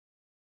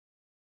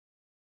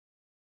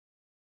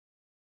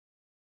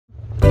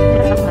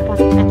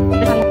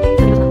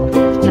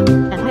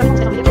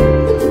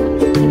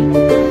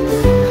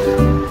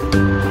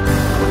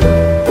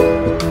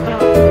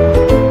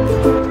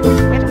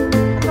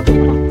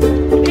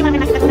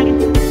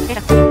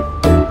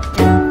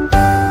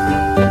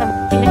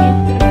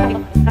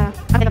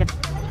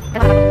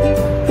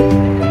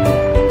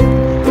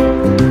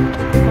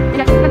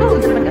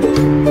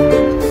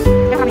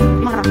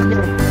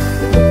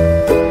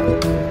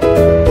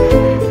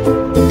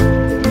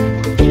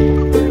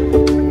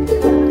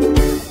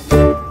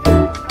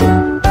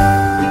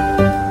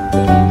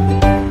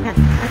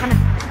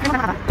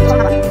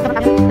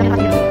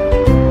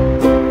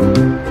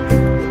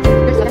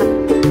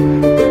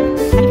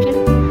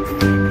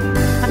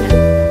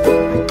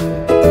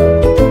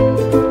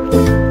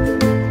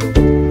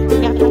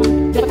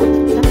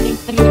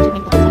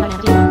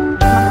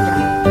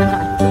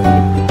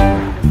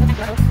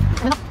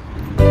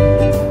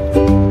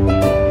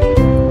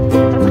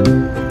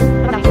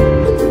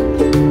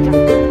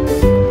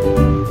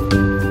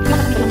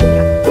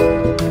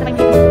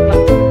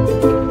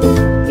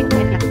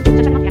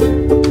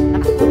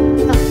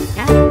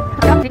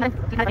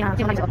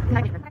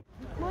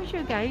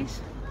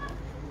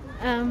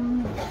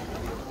Um,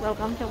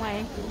 Welcome to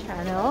my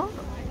channel.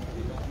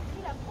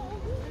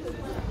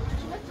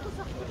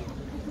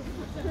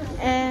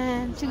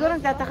 And siguro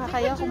nagtataka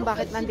kayo kung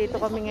bakit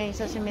nandito kami ngayon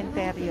sa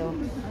sementeryo.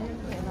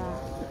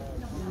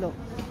 Look.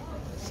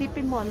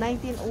 Sipin mo,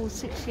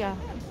 1906 siya.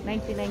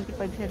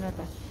 1995 siya na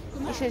to.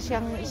 Isa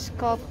siyang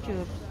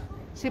sculpture.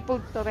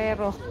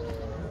 Sepulturero.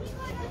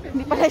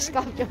 Hindi pala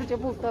sculpture,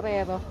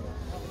 sepulturero.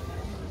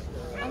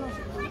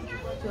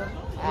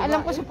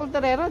 Alam ko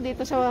sepulturero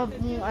dito sa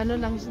ano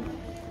lang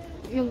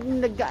yung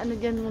nag-ano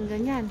diyan ng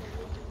ganyan.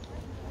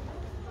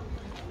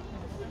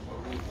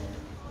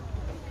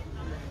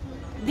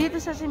 Dito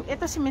sa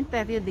ito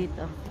sementeryo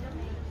dito.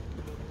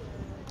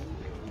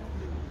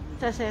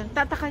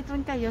 Tataka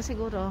rin kayo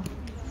siguro.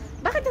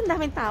 Bakit ang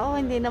daming tao?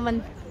 Hindi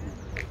naman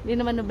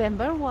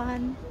November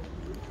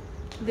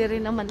 1. Hindi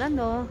rin naman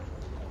ano.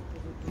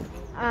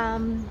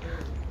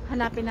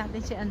 Hanapin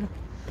natin si ano.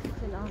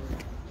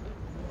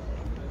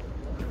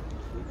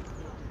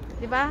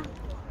 Diba?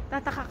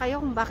 Tataka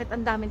kayo kung bakit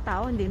ang daming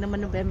tao. Hindi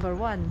naman November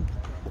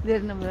 1. Hindi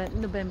naman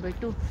November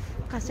 2.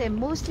 Kasi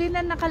mostly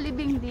na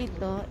nakalibing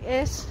dito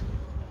is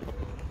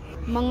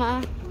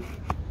mga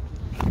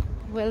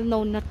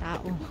well-known na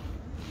tao.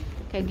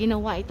 Kaya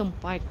ginawa itong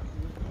park.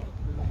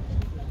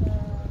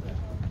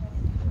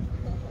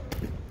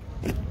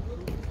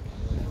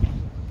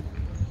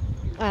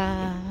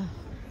 Ay,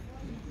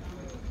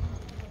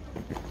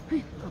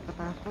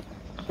 kakatakot.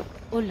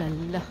 Oh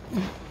lala.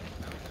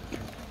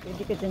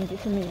 Pwede ka dyan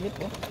sa milip,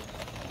 oh.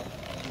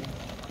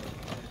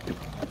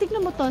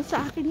 Tignan mo to,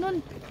 sa akin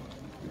nun.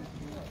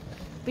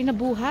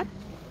 Pinabuhat.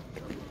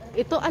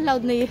 Ito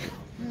allowed na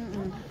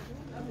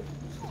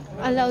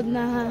allowed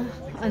na,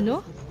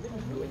 ano?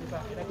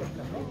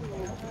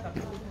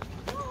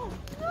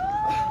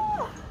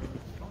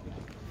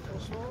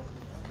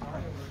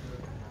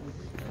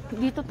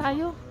 Dito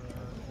tayo.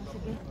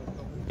 Sige.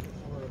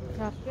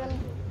 Rapel.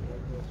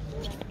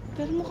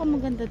 Pero mukhang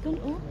maganda dun,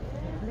 oh.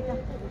 Halika.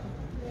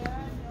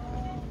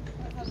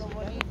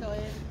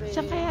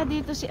 Siya kaya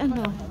dito si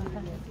ano,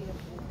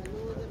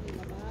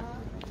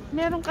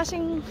 meron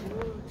kasing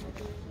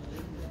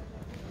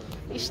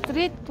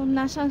street kung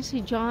nasan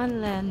si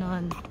John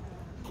Lennon.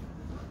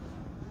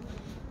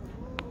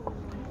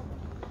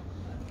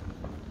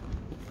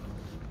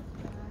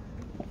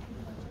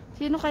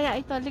 Sino kaya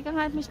ito? Halika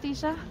nga,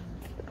 Mistisa.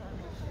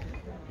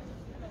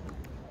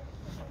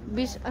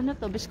 Ano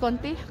to?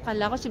 Visconti?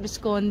 Kala ko si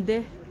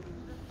Visconde.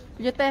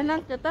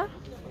 Lieutenant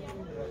ito?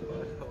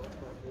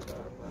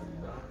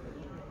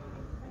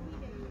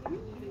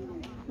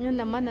 Yun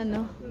naman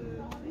ano.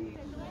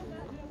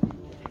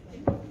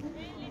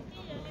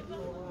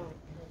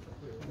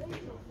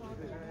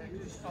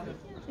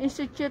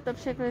 Institute of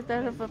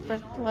Secretary of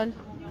Perpetual.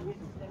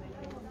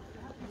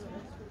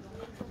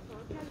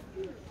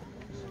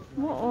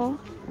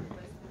 Oo.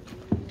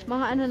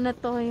 Mga ano na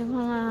to, yung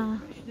mga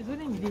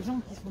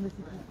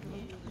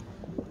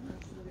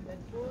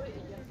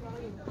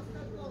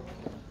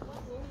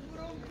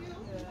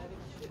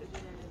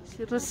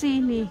si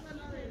Rossini.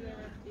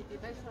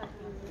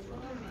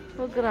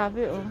 Oh,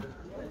 grabe, oh.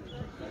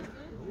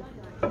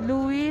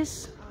 Louis.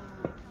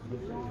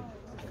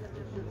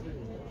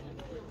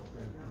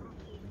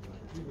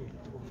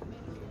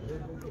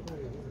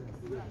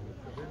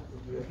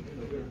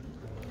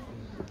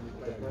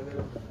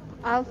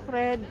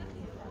 Alfred.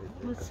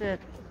 What's it?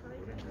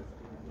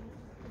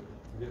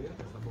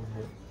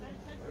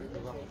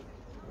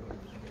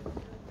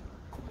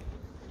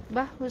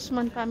 Bah,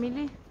 Husman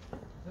family.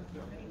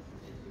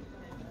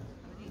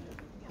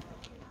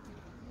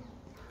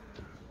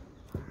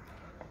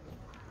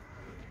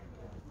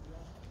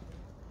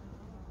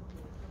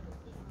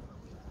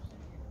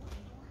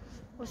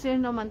 O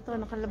sino naman to?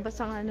 Nakalabas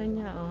ang ano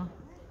niya, oh.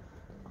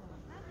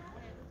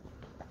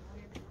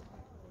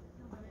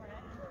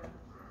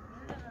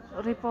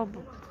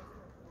 Republic.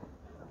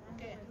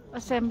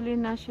 Assembly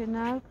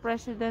National,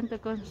 President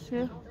of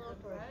Consulate.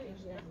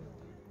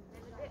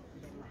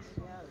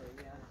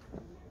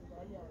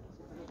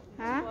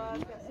 Ha?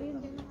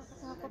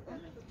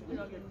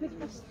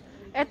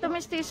 Eto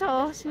mestizo,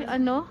 oh. Si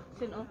ano?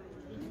 Sino?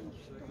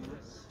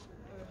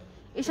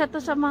 Isa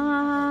to sa mga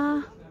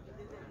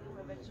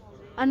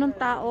anong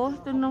tao?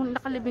 Ito nung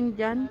nakalibing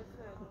dyan.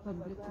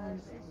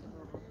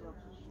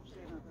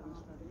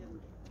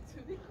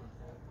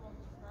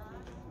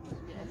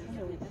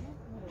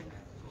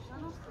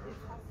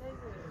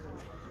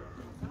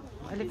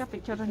 Halika,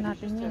 picturean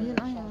natin yun. Yun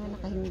ay,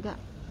 nakahinga.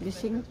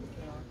 Gising.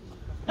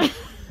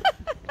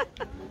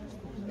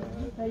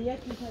 Kaya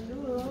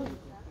kisalo.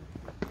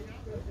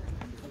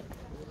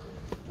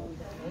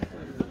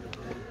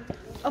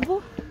 Abo.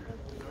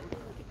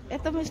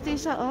 Ito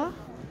mestiza, oh.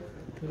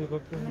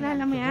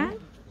 Kilala mo yan?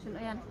 Sino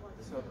yan?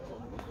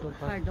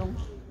 Pardon.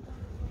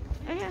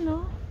 Ayan,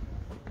 oh.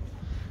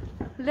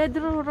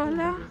 Ledro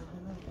Rolla.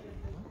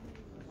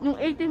 Noong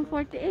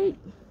 1848.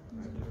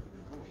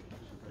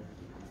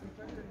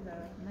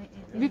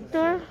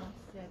 Victor.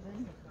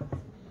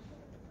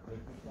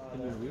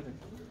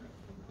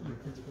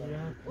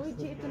 Uy,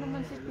 G, ito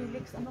naman si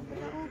Felix. Ano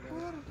pala,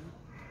 author?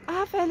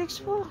 Ah, Felix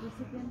po.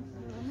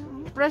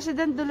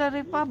 President de la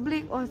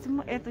Republic. O,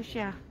 ito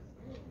siya.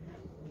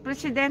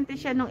 Presidente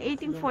siya noong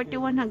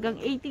 1841 hanggang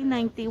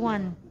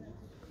 1891.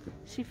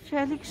 Si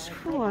Felix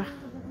IV.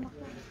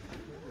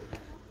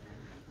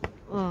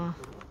 Oh.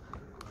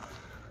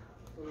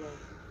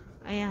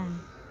 Ayan.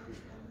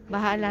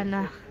 Bahala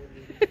na.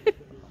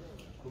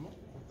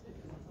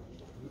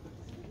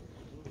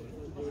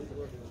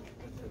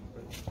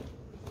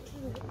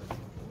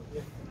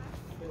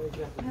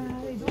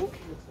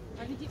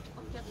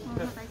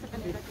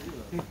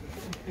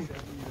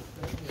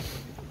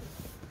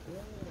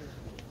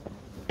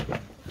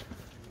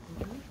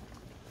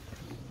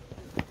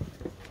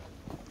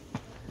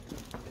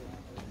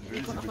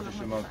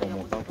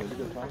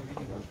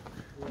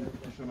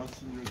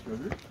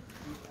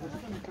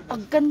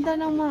 Ang ganda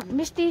ng mga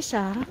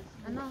mestiza.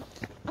 Ano?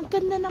 Ang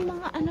ganda ng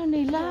mga ano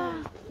nila.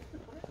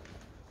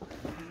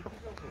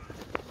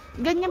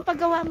 Ganyan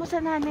paggawa mo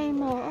sa nanay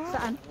mo. Oh.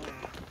 Saan?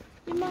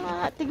 Yung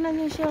mga, tignan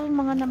niyo siya, yung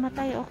mga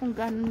namatay o kung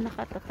gano'n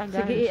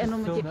nakatatagal. Sige, ano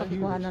mo siya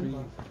pagkuhanan.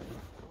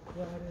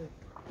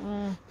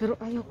 Pero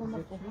ayaw ko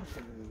makuha.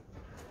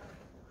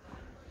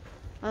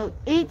 Oh,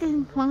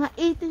 18, mga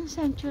 18th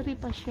century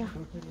pa siya.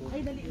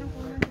 Ay, dali lang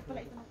po na pala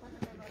ito na pala.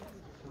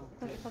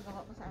 Paggawa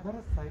ko sa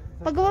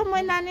akin. Paggawa mo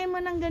yung nanay mo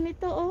ng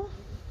ganito, oh.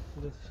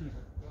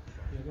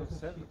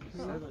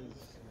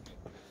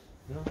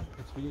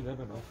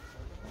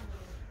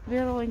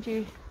 Pero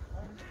hindi.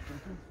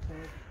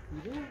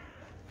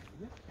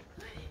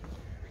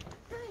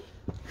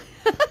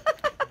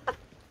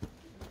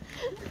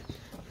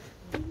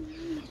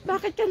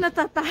 Bakit ka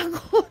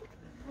natatakot?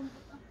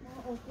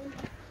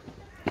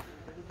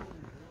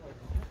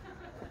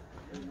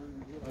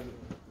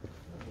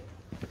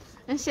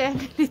 Ang siya,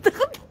 ganito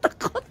ka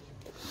natakot.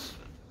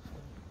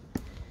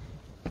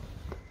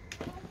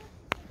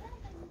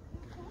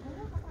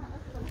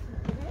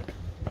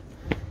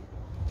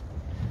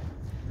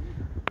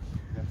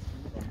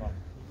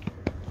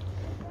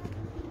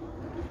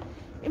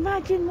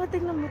 Imagine mo,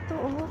 tingnan mo to,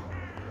 oh.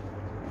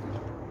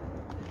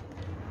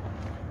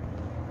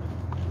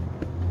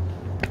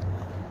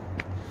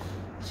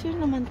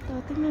 Sino naman to?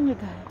 Tingnan nyo,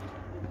 guys.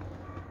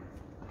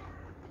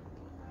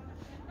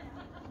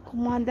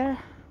 Commander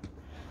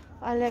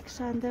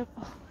Alexander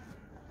po.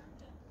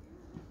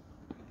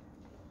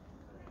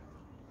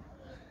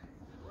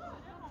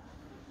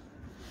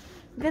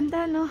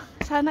 Ganda, no?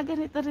 Sana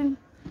ganito rin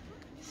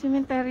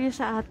cemetery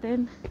sa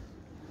atin.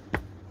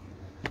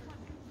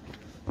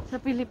 Sa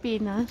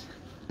Pilipinas.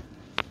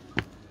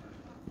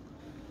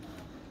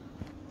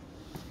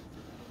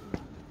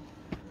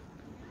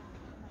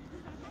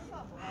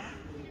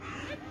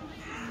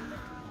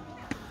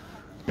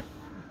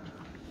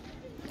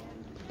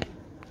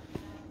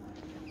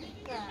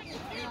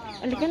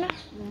 Halika na.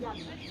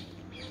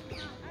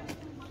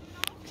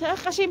 Sa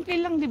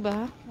kasimple lang, di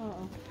ba?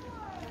 Oo.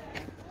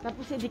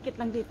 Tapos idikit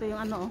lang dito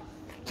yung ano, oh.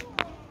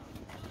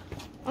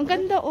 Ang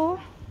ganda, oh.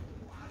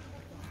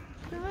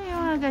 Diba yung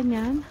mga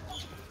ganyan?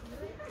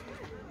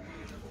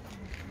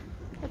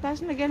 Tapos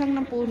nagyan lang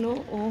ng puno,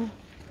 oh.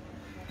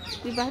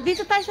 Diba?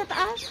 Dito tayo sa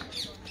taas.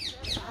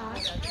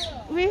 Taas.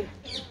 Uy.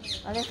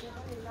 Alo.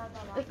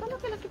 Ay,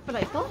 kalaki-laki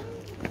pala ito.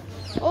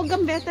 Oh,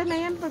 gambeta na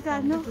yan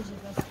pagka ano.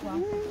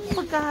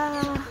 Pagka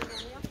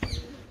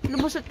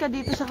lumusot ka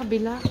dito sa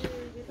kabila.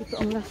 Ito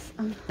ang last,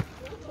 ang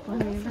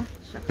panila.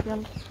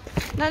 Shakyal.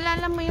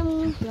 Naalala mo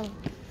yung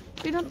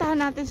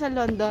pinuntahan natin sa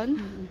London?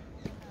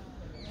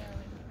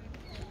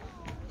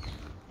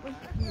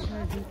 May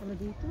garden pala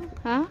dito.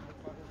 Ha?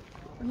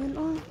 Ayan,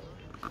 oh.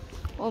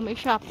 Oh, may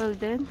chapel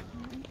din.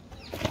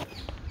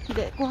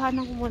 Hindi,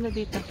 kuhanan ko muna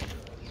dito.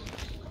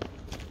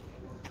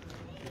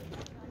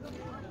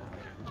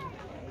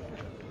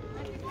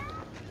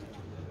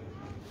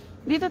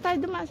 Dito tayo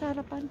dumaan sa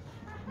harapan.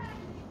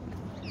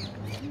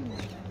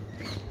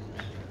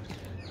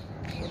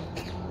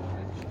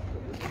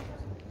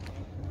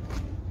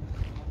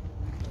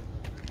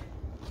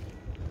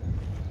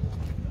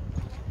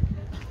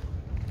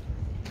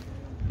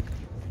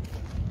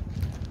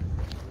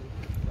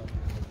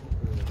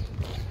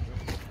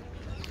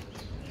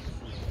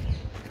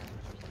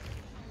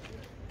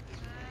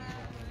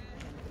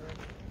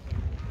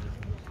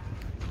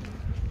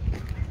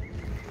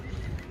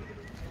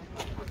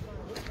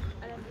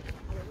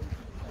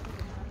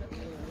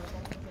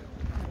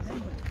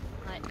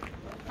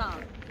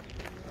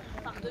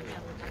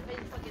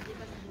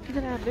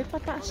 Grabe,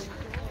 pataas.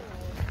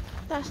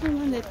 Taas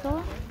naman ito.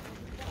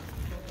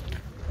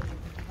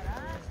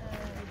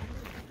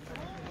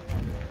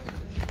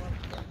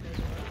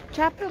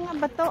 Chapel nga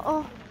ba to?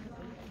 Oh.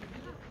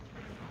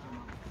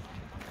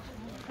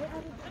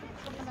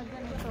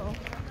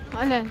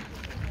 Alin?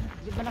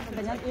 Di ba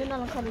nakaganyan? Yun na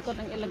lang sa likod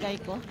ang ilagay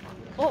ko.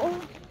 Oo.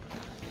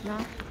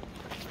 Na?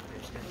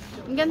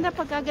 Ang ganda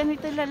pagka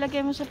ganito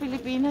ilalagay mo sa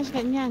Pilipinas,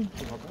 ganyan.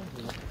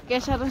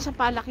 Kesa rin sa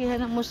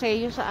palakihan ng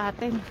museo sa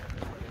atin.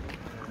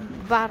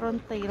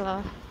 Baron Taylor.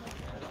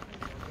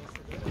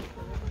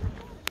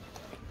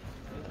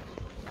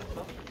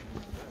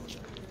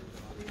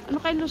 Ano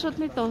kayo lusot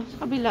nito? Sa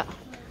kabila.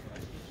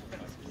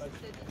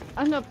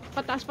 Ano,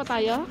 pataas pa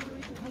tayo?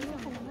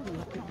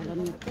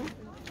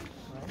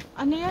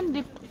 Ano yan?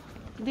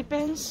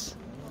 Depends.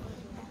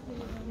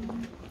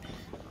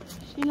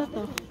 Sino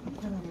to?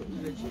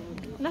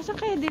 Nasaan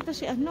kaya dito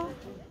si ano?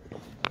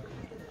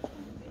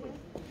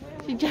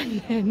 Si John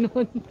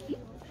Lennon.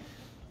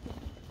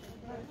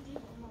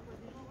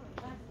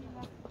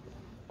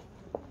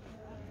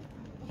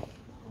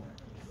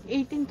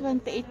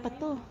 1828 pa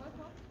to.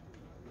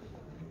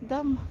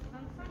 Dam.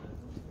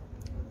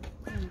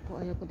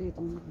 Ayaw ko dito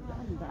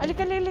magdaan.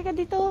 Alika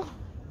dito.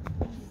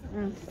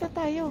 Dito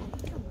tayo.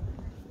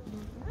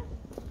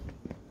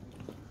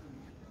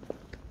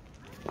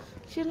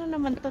 Sino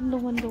naman itong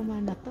luman-luma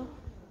na to?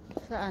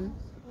 Saan?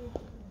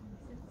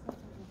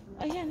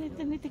 Ayan,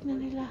 tinitignan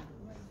nila.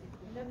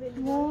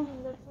 Mo.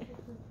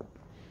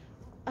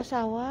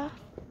 Asawa.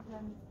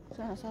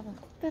 Saan asawa?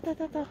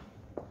 Ito.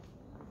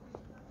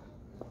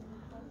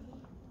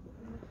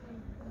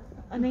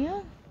 Ano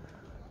yan?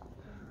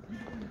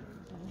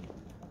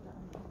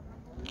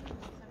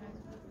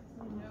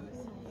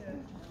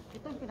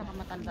 Ito yung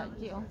pinakamatanda,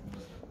 G, oh.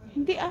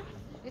 Hindi ah.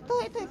 Ito,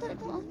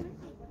 oh.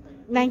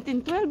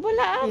 1912,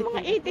 wala ah.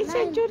 Mga 18th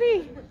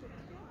century.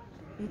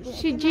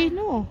 Si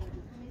Gino.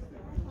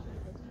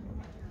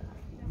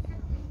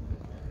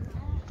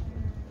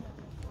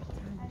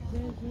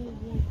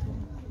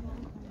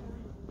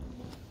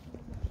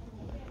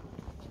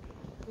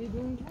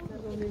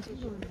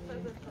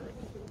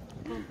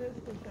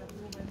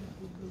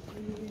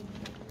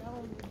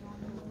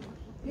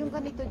 Yung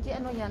ganito, G,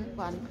 ano yan,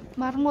 Pan?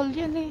 Marmol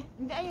yan eh.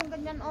 Hindi, ay, yung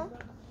ganyan, oh.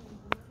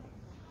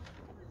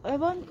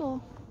 Ewan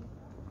ko.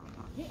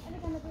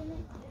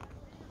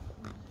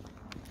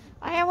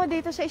 Ayaw mo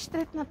dito sa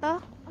street na to?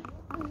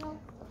 Ayaw.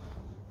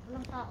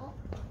 Walang tao.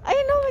 Ay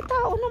no, may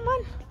tao naman.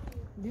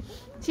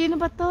 Sino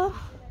ba to?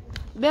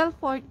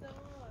 Belfort.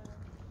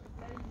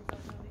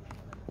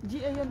 G,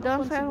 ayan,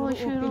 Don't siguro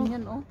siguro. open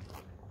yan, oh.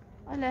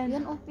 Alin?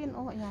 Yan, open,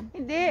 oh, yan.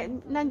 Hindi,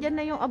 nandyan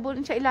na yung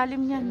abon sa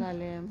ilalim niyan.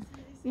 Ilalim.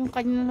 Yung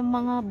kanilang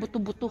mga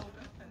buto-buto.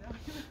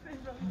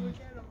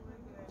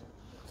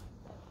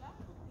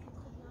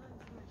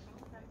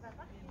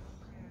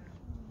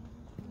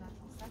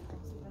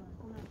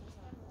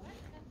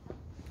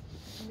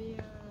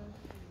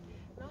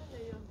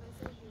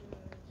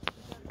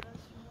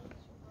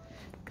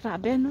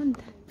 Grabe nun.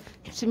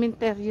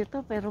 Cemetery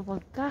to pero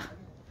wag ka.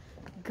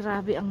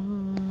 Grabe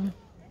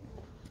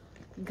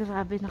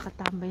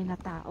nakatambay na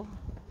tao.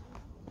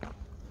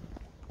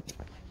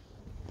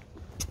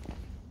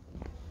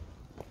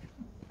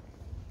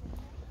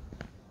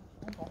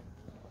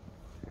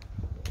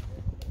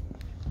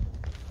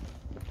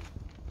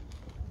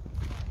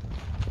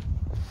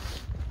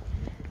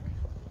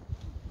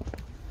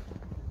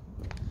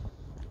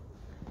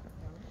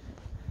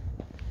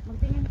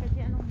 Magtingin kasi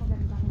anong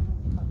magandang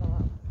paggawa.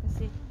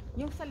 Kasi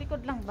yung sa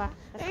likod lang ba?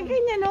 Eh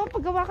ganyan no,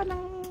 paggawa ka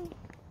ng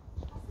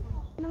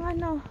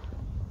ano.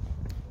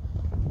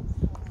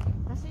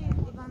 Kasi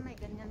yung iba may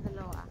ganyan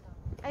dalawa.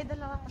 Ay,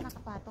 dalawa pa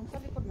nakapatong. Sa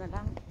likod na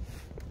lang.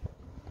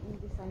 Yung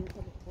design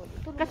sa likod.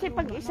 Ito, Kasi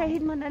pag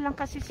isahin mo na lang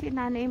kasi si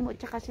nanay mo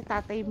at saka si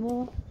tatay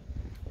mo.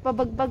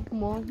 Pabagbag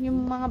mo,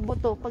 yung mga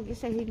buto pag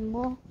isahin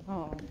mo.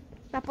 Oo.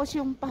 Tapos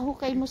yung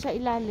pahukay mo sa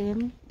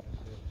ilalim,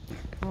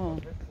 Oo.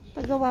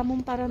 paggawa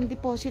mong parang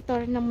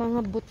depositor ng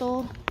mga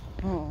buto.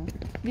 Oo.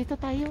 Dito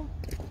tayo.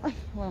 Ay,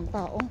 walang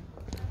tao.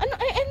 Ano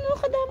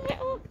kadami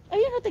oh.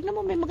 Ayun, oh, tignan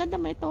mo, may maganda,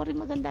 may tori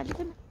maganda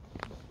dito na.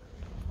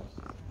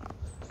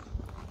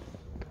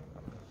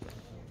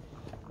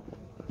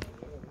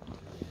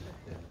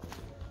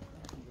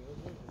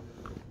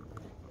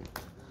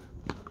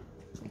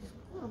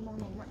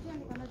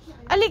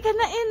 Alika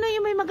na no,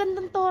 yung may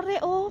magandang tore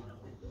oh.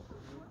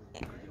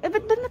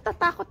 Ba't doon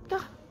natatakot ka?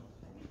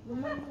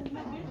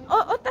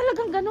 Oo,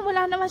 talagang ganun.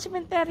 Wala naman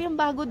sementeryong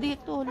bago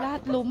dito.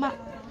 Lahat luma.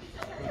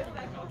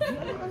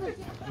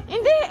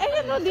 Hindi,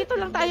 ayun o. Dito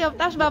lang tayo.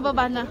 Tapos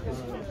bababa na.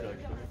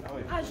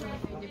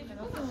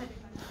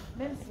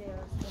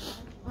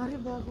 Pare,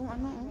 bagong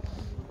ano,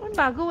 oh. Ang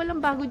bago,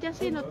 walang bago dyan.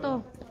 Sino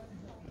to?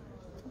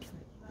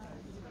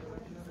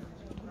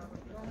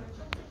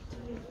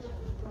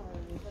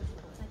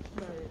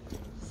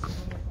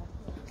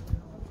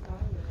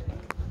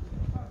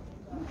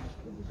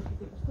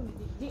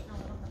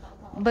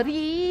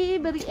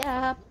 Bari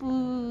apu.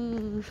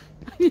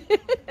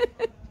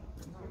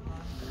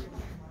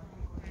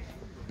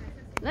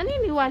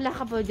 Naniniwala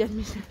ka ba dyan,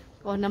 miss?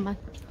 Oo naman.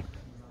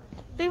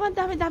 Tingnan,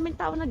 dami-daming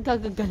tao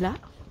naggagagala.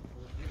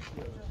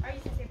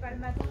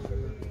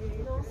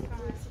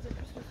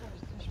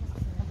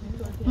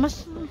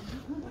 Mas,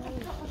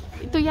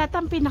 ito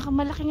yata ang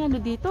pinakamalaking ano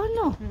dito,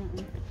 no?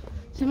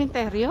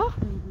 Sementeryo?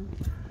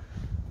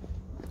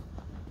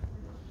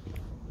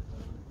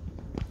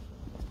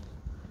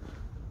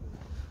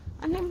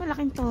 Ano yung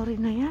malaking tori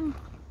na yan?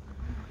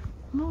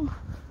 Mo,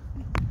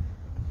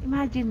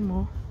 imagine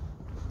mo.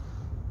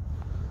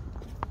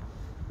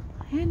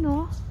 Ayan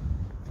o.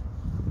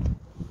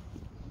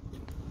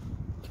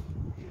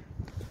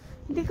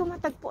 Hindi ko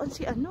matagpuan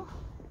si ano.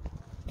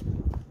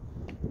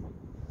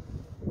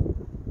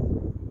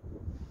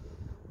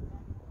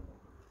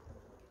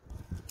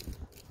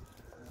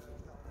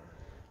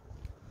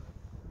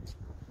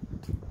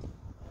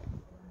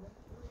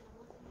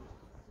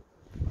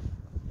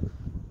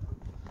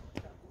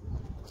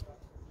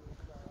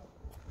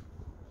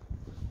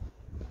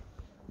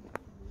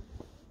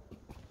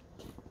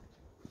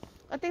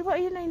 Ate,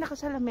 ayun na yung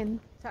nakasalamin.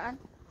 Saan?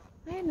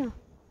 Ayun na.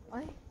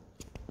 Ay,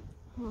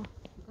 Oh.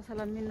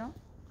 kasalamin, no?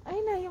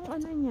 Ayun na yung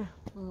ano niya.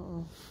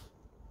 Oo.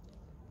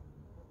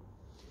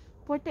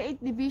 48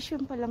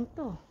 division pa lang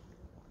to.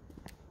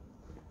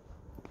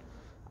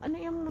 Ano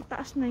yung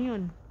mataas na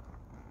yun?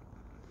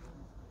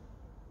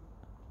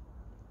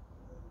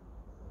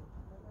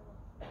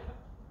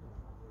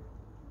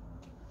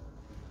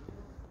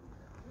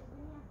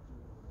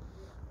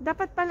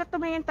 Dapat pala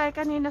tumingin tayo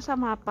kanina sa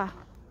mapa.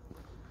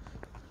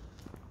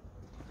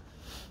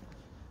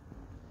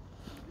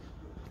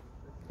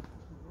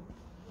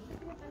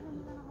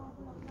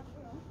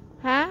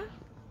 Ha?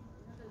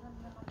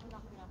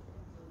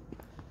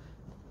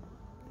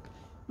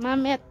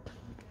 Mamet.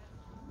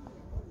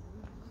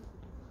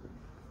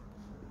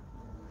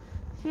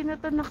 Sino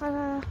to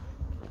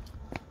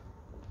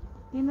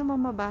Hindi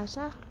naman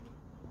mabasa.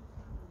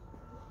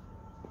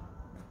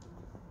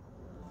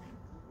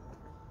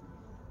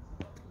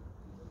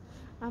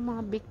 Ang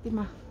mga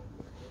biktima.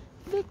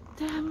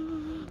 Victim.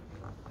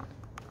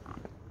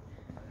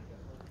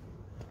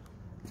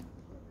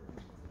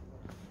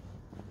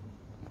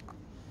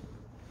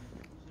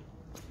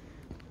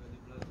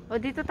 O,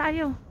 dito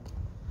tayo.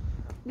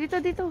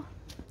 Dito.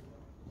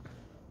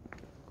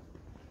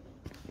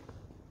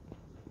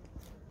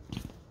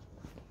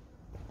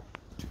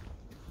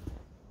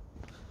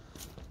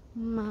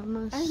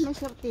 Mamas. Ay, may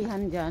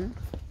sortihan dyan.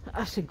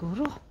 Ah,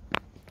 siguro.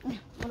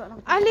 Wala lang.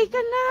 Ali ka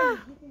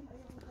na.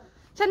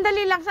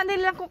 Sandali lang.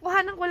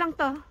 Kukuhanan ko lang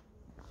to.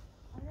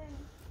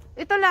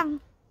 Ito lang.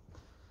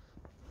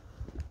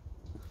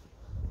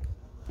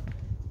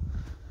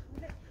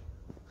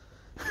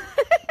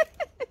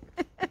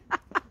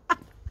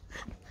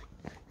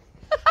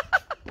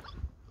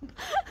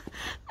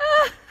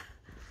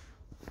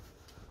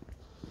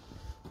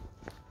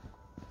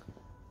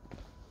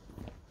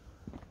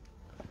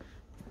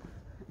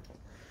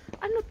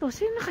 Ano to?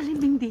 Sino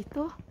nakalibing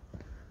dito?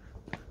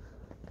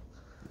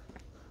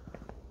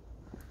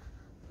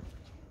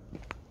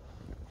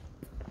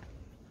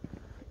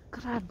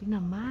 Grabe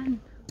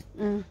naman.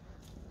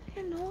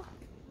 Ayan o.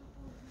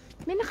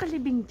 May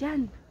nakalibing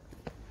dyan.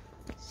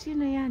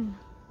 Sino yan?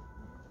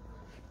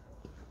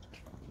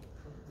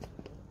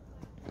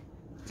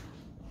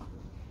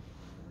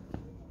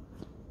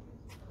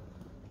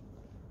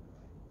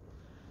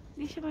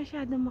 Hindi siya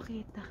masyado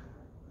makita.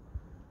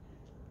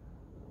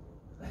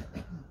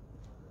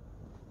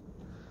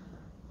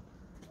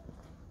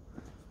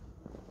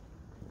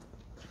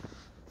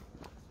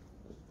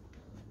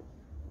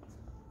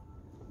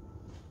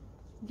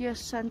 Dios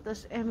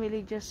Santos,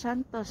 Emily Dios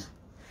Santos.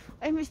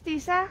 Ay,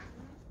 mistisa.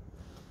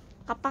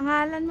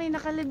 Kapangalan may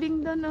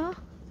nakalibing doon, oh.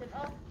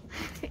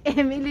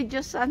 Emily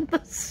Dios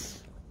Santos.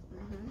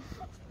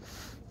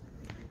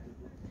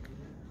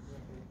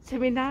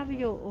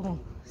 Seminaryo, oh.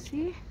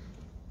 See?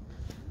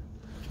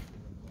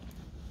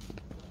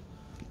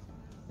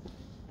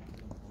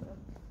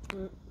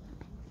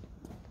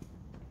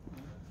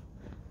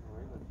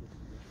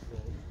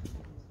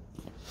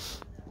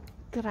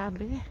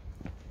 Grabe.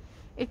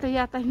 Ito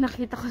yata yung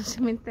nakita kong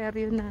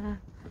sementeryo na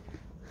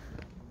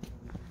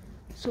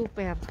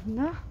super,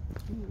 no?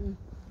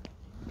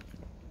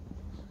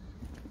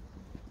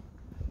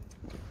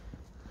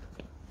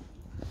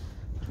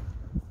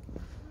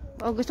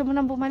 O, gusto mo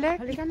nang bumalik?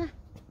 Halika na.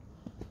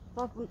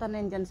 Papunta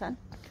na yan dyan saan?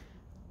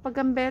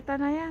 Pagambeta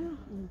na yan.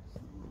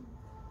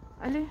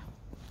 Ali.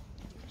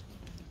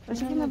 O,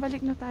 sige na,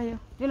 balik na tayo.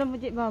 Yun mo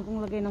di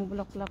bagong lagay ng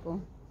bulaklak, oh.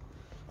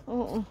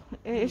 Oo.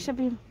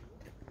 Sabihin.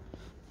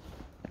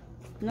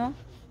 No?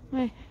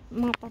 May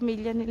mga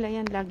pamilya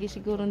nila yan, lagi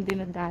siguro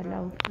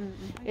dinadalaw.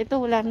 Ito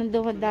wala nang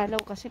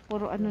dumadalaw kasi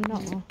puro ano na,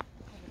 oh.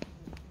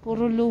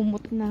 Puro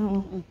lumot na,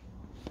 oh.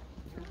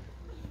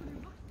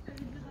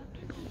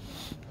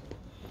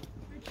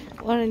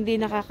 O hindi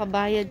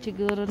nakakabayad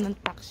siguro ng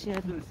tax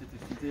yan.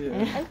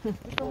 Ay,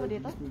 gusto mo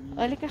dito?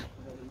 Halika.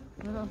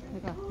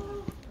 Halika.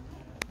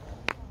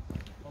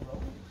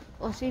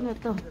 O, sino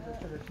to?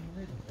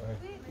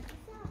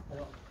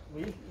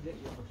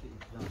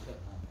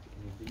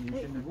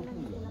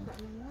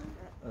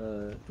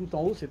 Tout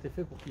en haut c'était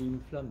fait pour qu'il y ait une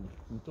flamme,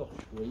 une torche,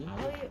 vous voyez.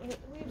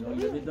 Alors,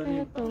 il avait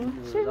donné Ito.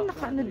 Sino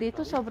nakaano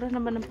dito? Sobra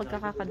naman ng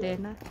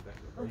pagkakakadena.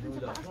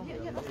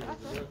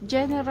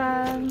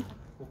 General.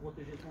 pour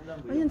protéger son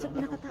âme. Ayun, sa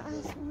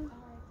pinakataas. Ça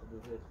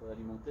devait être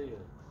alimenté.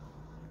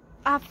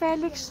 Ah,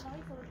 Félix.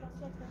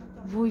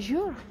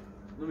 Bonjour.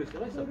 Non mais c'est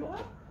vrai, ça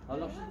porte.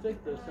 Alors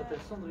l'architecte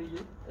s'appelle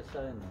Cendrier,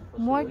 S-A-N.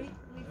 Moi. Il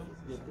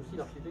est aussi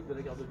l'architecte de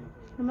la gare de Lyon.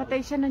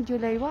 Namatay siya ng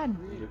July 1.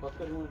 Il est pas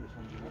très loin, le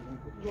Cendrier. Donc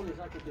toujours les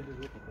uns à côté des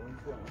autres, encore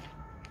une fois. Hein.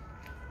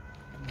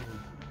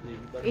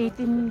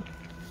 18.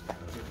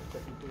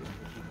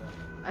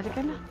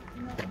 Alika na.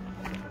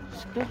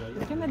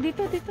 Alika na.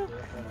 Dito, dito.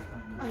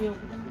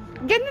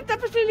 Ganun,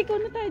 tapos liliko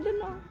na tayo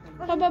dun, oh.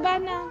 Pababa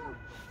na.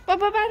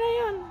 Pababa na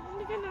yun.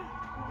 Alika na.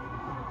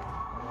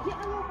 Di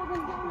ayaw pa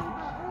ganda ng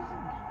tao.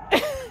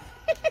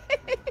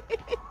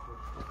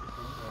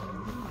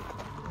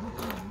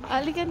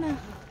 Alika na.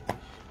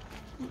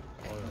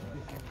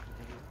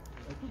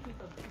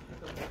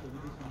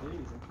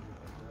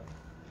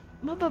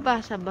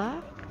 Mababasa ba?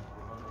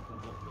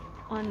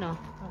 Ano?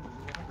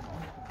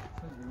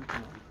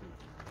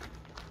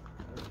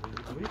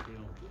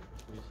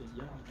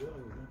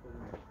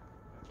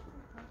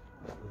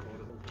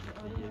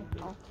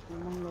 Oh,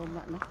 yung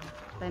luma na.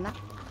 Tayo na.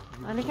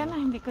 Halika na,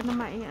 hindi ko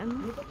na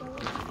ano.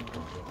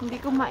 Hindi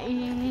ko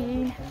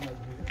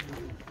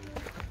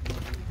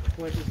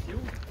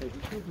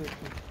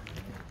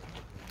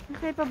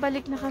Okay,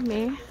 pabalik na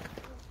kami.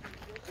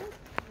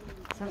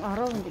 Isang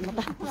araw, hindi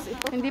matapos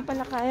ito. Hindi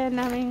pala kaya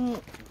namin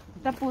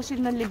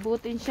tapusin na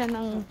libutin siya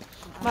ng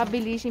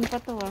mabilisin pa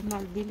to.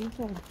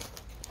 Mabilisan.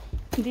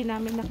 Hindi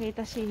namin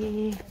nakita si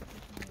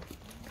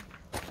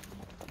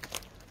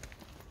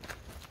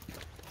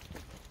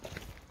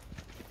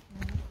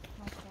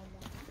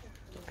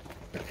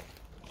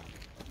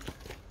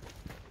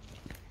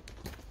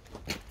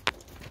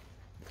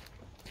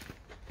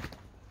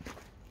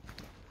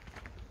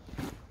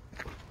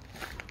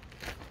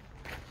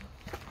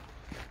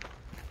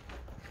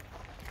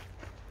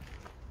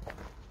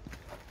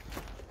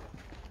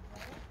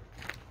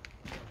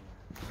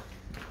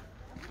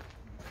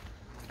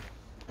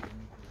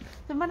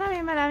So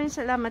maraming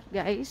salamat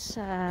guys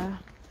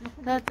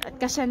at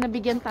kasi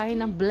nabigyan tayo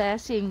ng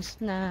blessings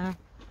na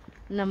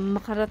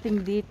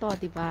makarating dito,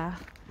 di ba?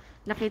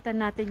 Nakita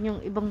natin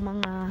yung ibang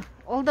mga,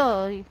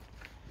 although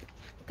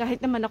kahit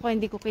naman ako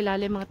hindi ko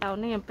kilala yung mga tao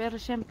na yan, pero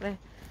syempre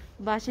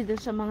base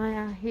dun sa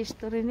mga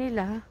history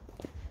nila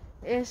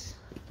is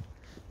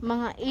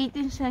mga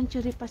 18th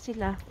century pa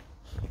sila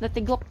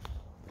natigok.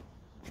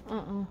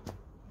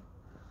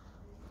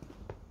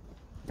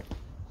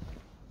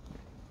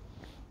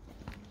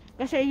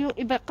 Kasi yung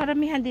iba,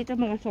 karamihan dito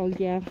mga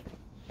soldier,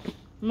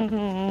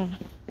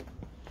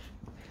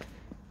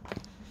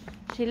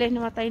 sila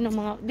namatay ng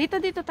mga,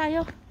 dito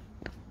tayo,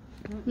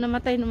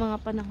 namatay ng mga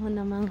panahon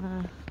ng mga,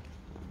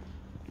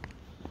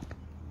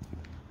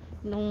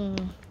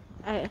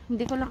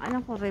 hindi ko lang alam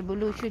kung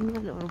revolution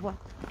yun or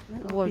what,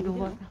 world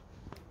war.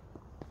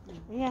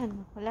 Ayan,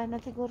 wala na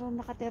siguro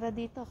nakatira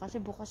dito kasi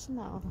bukas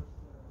na.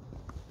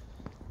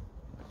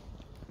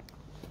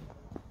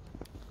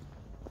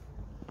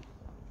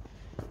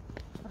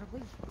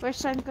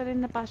 First time ko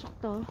rin napasok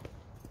to.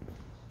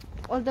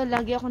 Although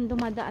lagi akong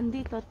dumadaan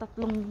dito,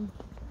 tatlong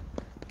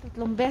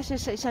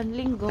beses sa isang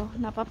linggo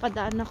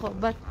napapadaan ako,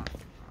 but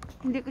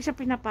hindi ko siya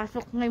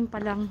pinapasok ngayon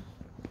pa lang.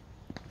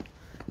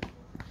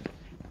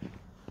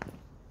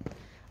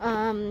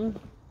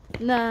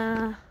 Na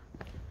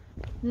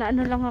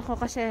ano lang ako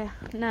kasi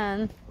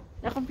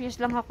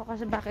na-confuse lang ako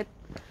kasi bakit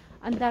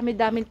ang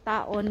dami-daming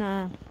tao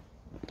na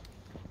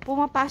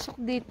pumapasok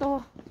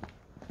dito.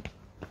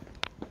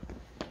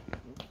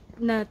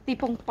 Na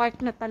tipong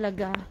park na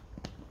talaga.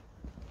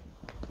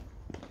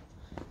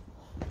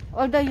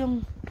 Although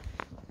yung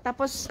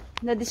tapos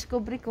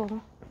na-discover ko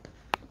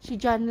si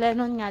John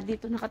Lennon nga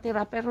dito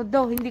nakatira, pero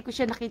hindi ko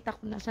siya nakita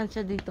kung nasaan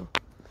siya dito.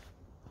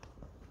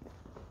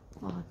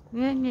 Oh,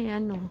 yan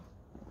oh.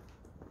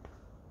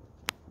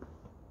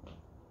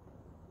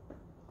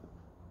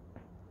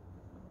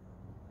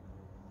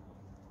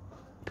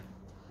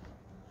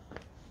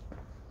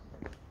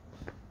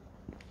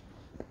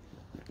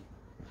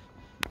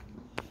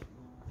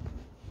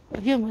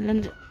 Ayun,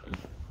 walang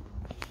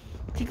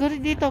siguro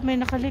dito may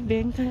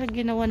nakalibing kaya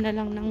ginawa na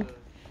lang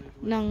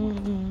ng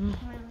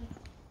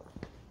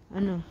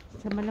ano,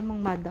 sa malamang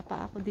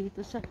madapa ako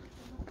dito sa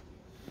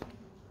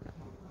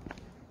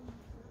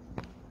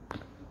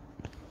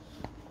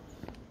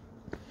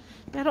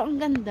pero ang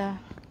ganda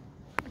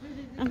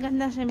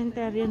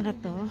sementeryo na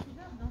to.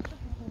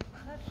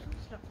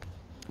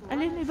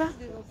 Alin iba?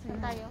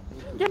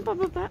 Diyan pa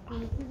baba.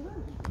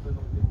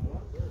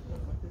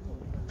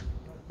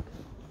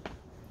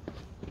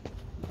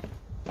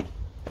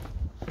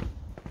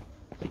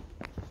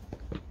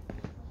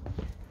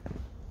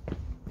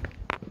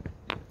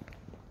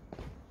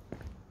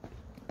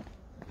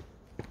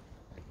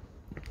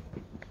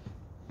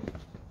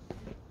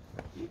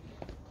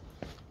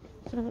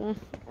 So,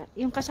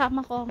 yung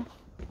kasama ko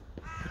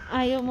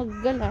ayaw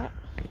maggala.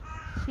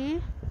 See?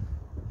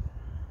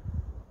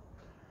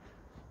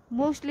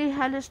 Mostly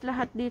halos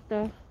lahat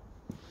dito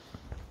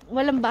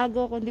walang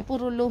bago kundi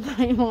puro luma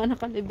yung mga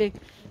nakalibig.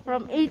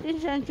 From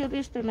 18th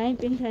centuries to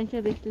 19th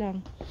centuries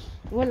lang.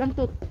 Walang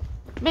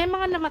may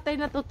mga namatay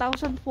na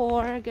 2004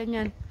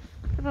 ganyan.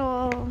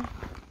 Pero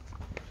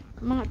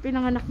mga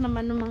pinanganak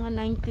naman ng mga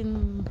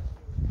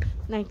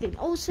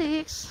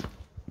 1906.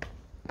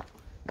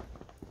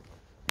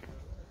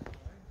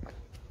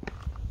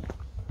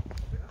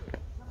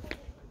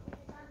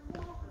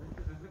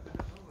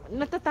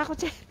 Natatakot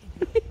siya.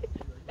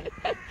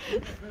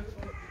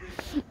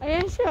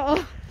 Ayan siya,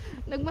 oh.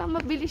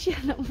 Nagmamabili siya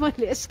na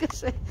umalis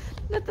kasi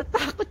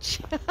natatakot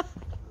siya.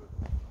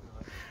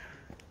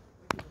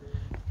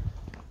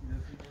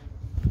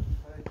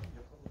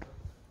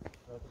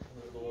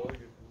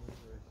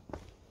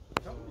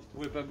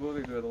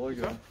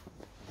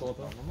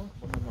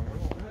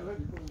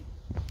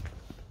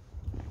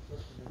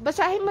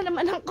 Basahin mo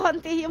naman ng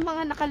konti yung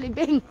mga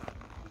nakalibing.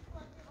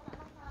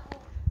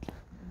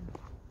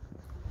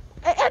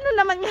 Paano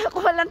naman nga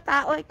kung walang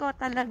tao? Ikaw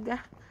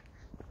talaga.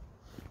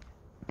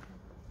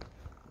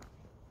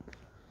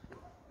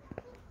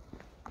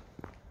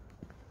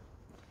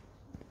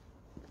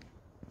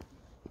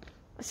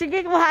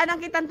 Sige, kuhanan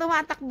kitang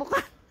tumatakbo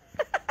ka.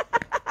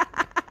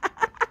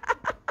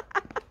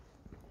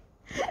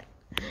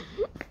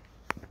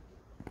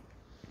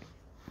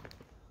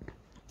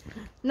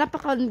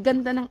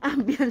 Napakaganda ng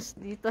ambience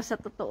dito sa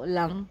totoo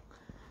lang.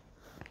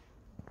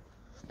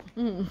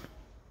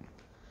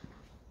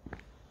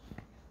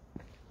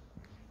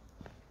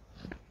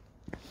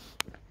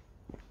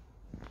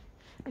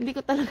 Hindi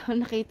ko talaga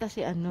nakita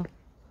si ano.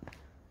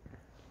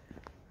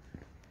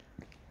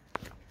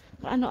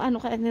 Ano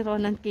kaya ni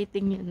Ronan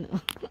Keating yun. No?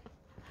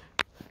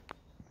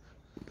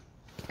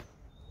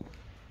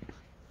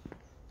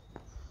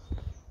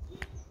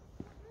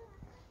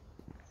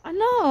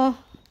 Ano?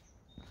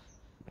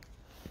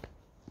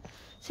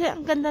 Kasi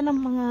ang ganda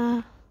ng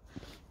mga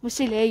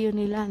musileo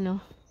nila, no?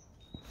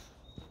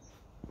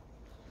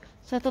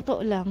 Sa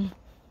totoo lang.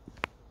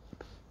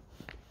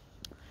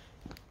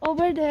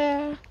 Over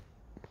there.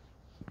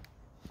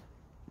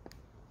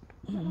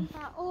 Walang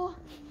tao.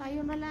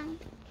 Tayo na lang.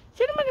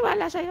 Sino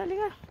maniwala sa'yo?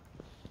 Halika.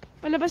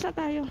 Palabas na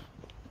tayo.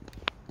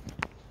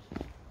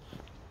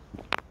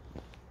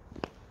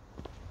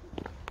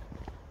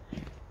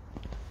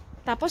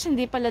 Tapos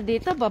hindi pala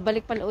dito.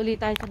 Babalik pala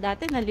ulit tayo sa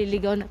dati.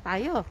 Naliligaw na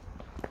tayo.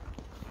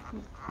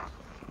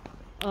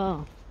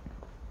 Oh.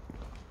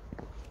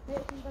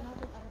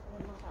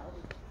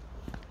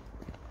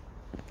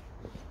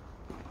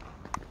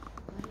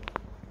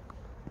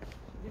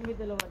 May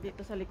dalawa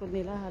dito sa likod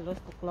nila. Halos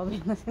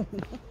kuklawin na sila.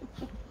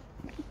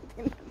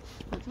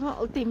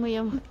 Ultimo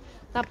yung.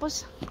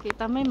 Tapos,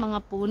 kita may mga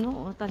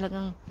puno. O,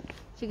 talagang,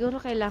 siguro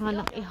kailangan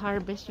nang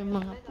i-harvest yung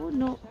mga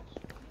puno.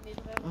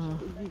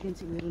 Ibigin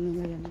siguro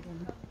nila yan.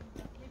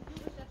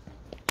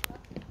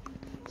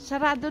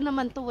 Sarado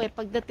naman to eh.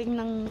 Pagdating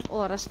ng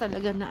oras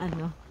talaga na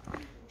ano.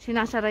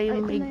 Sinasara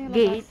yung may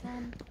gate.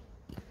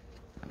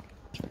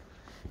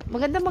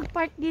 Maganda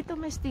mag-park dito,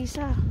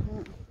 Mestisa.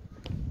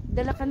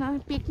 Dala ka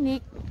ng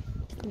picnic.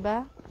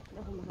 Diba?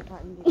 Ako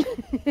makakain dito.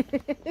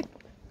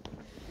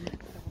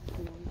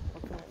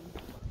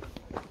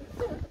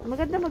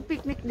 Maganda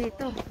mag-picnic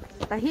dito.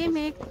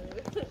 Tahimik.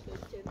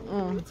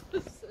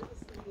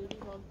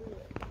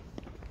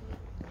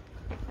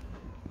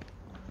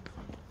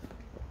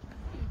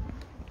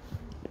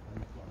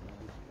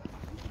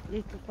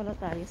 Dito pala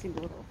tayo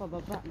siguro.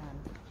 Pababa na.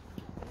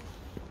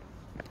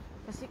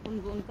 Kasi kung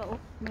doon ka,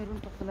 meron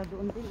pa pala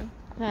doon din eh.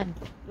 Yan.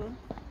 Doon.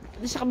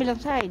 Doon sa kabilang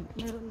side.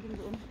 Meron din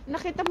doon.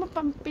 Nakita mo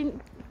pang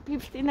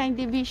 59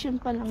 division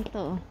pa lang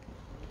to.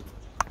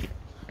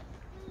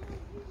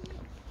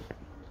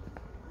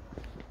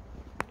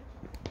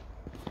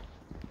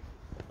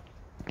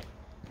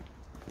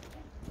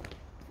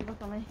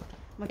 Baka may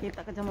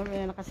makita ka dyan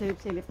may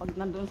nakasilip-silip pag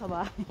nandun sa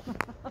bahay.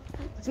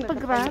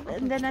 Pag-grab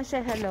and then I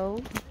say hello.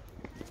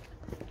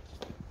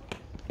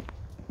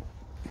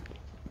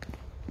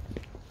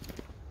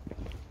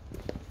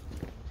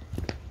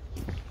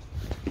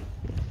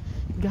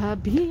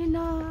 Gabi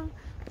na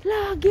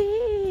lagi.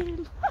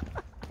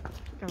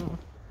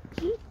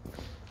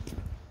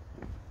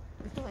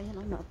 Ito ayan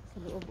ang naap sa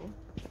loob oh.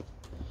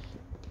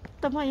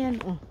 Tama yan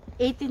oh.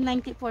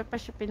 1894 pa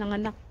siya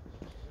pinanganak.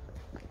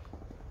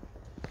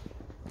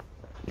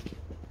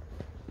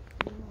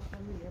 Mga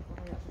pamilya pa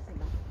kaya pa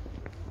sila.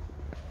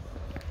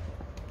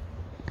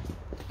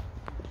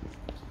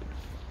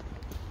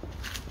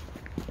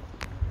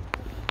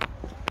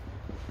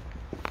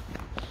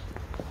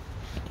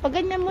 Pag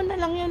ganyan mo na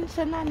lang yun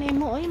sa nanay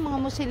mo, yung mga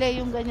musile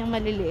yung ganyang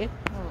maliliit.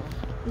 Oo.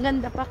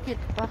 Ganda pa,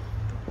 cute pa.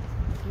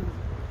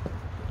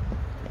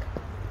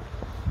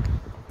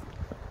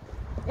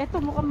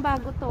 Eto, mukhang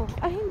bago to.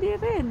 Ay, hindi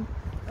rin.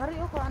 Ari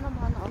ko ano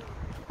mo ano.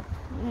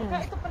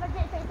 Ayan. Ito pala ito.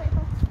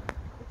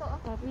 Ito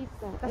oh.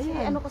 Kapita. Kasi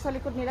Ayan. ano ko sa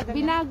likod nila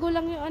ganyan. Binago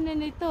lang yung ano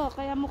nito,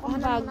 kaya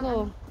mukhang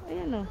bago.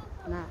 Ayan o.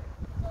 Na.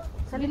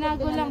 Sa likod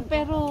Binago din lang, namin.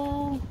 pero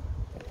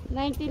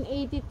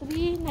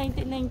 1983,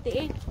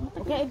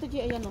 1998. Okay, ito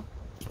G ayan oh.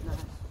 Na.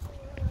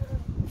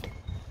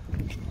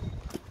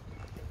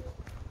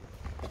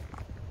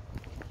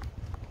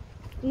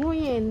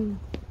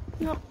 Nguyen.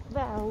 Knock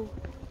daw.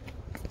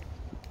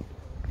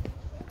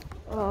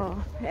 Oh,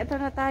 eto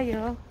na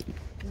tayo.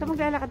 So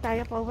maglalakad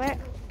tayo pa uwi.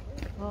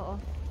 Oo.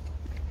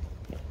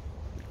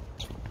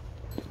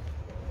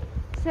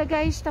 So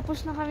guys,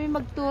 tapos na kami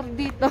mag-tour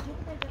dito.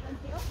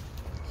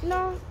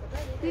 No,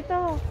 dito.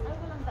 Ay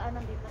walang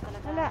daanan dito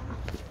talaga. Wala.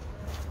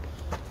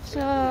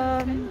 So,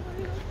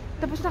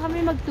 tapos na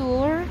kami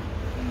mag-tour.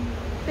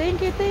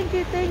 Thank you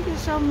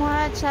so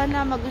much.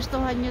 Sana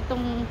magustuhan nyo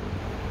tong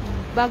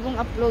bagong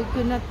upload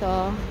ko na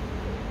to.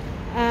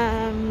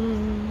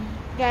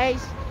 Guys,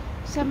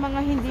 sa mga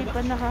hindi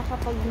pa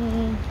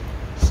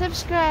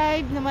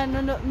nakakapag-subscribe na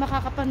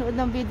makakapanood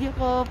ng video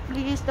ko,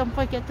 please don't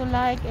forget to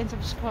like and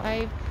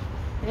subscribe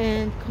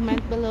and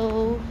comment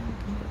below.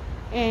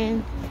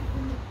 And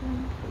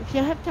if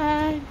you have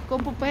time,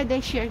 kung po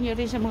pwede, share nyo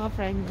rin sa mga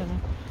friend nyo.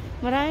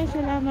 Maraming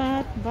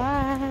salamat.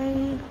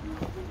 Bye!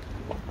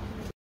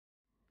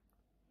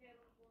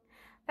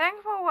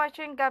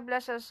 watching. God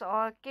bless us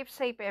all. Keep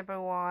safe,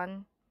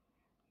 everyone.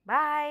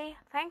 Bye.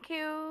 Thank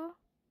you.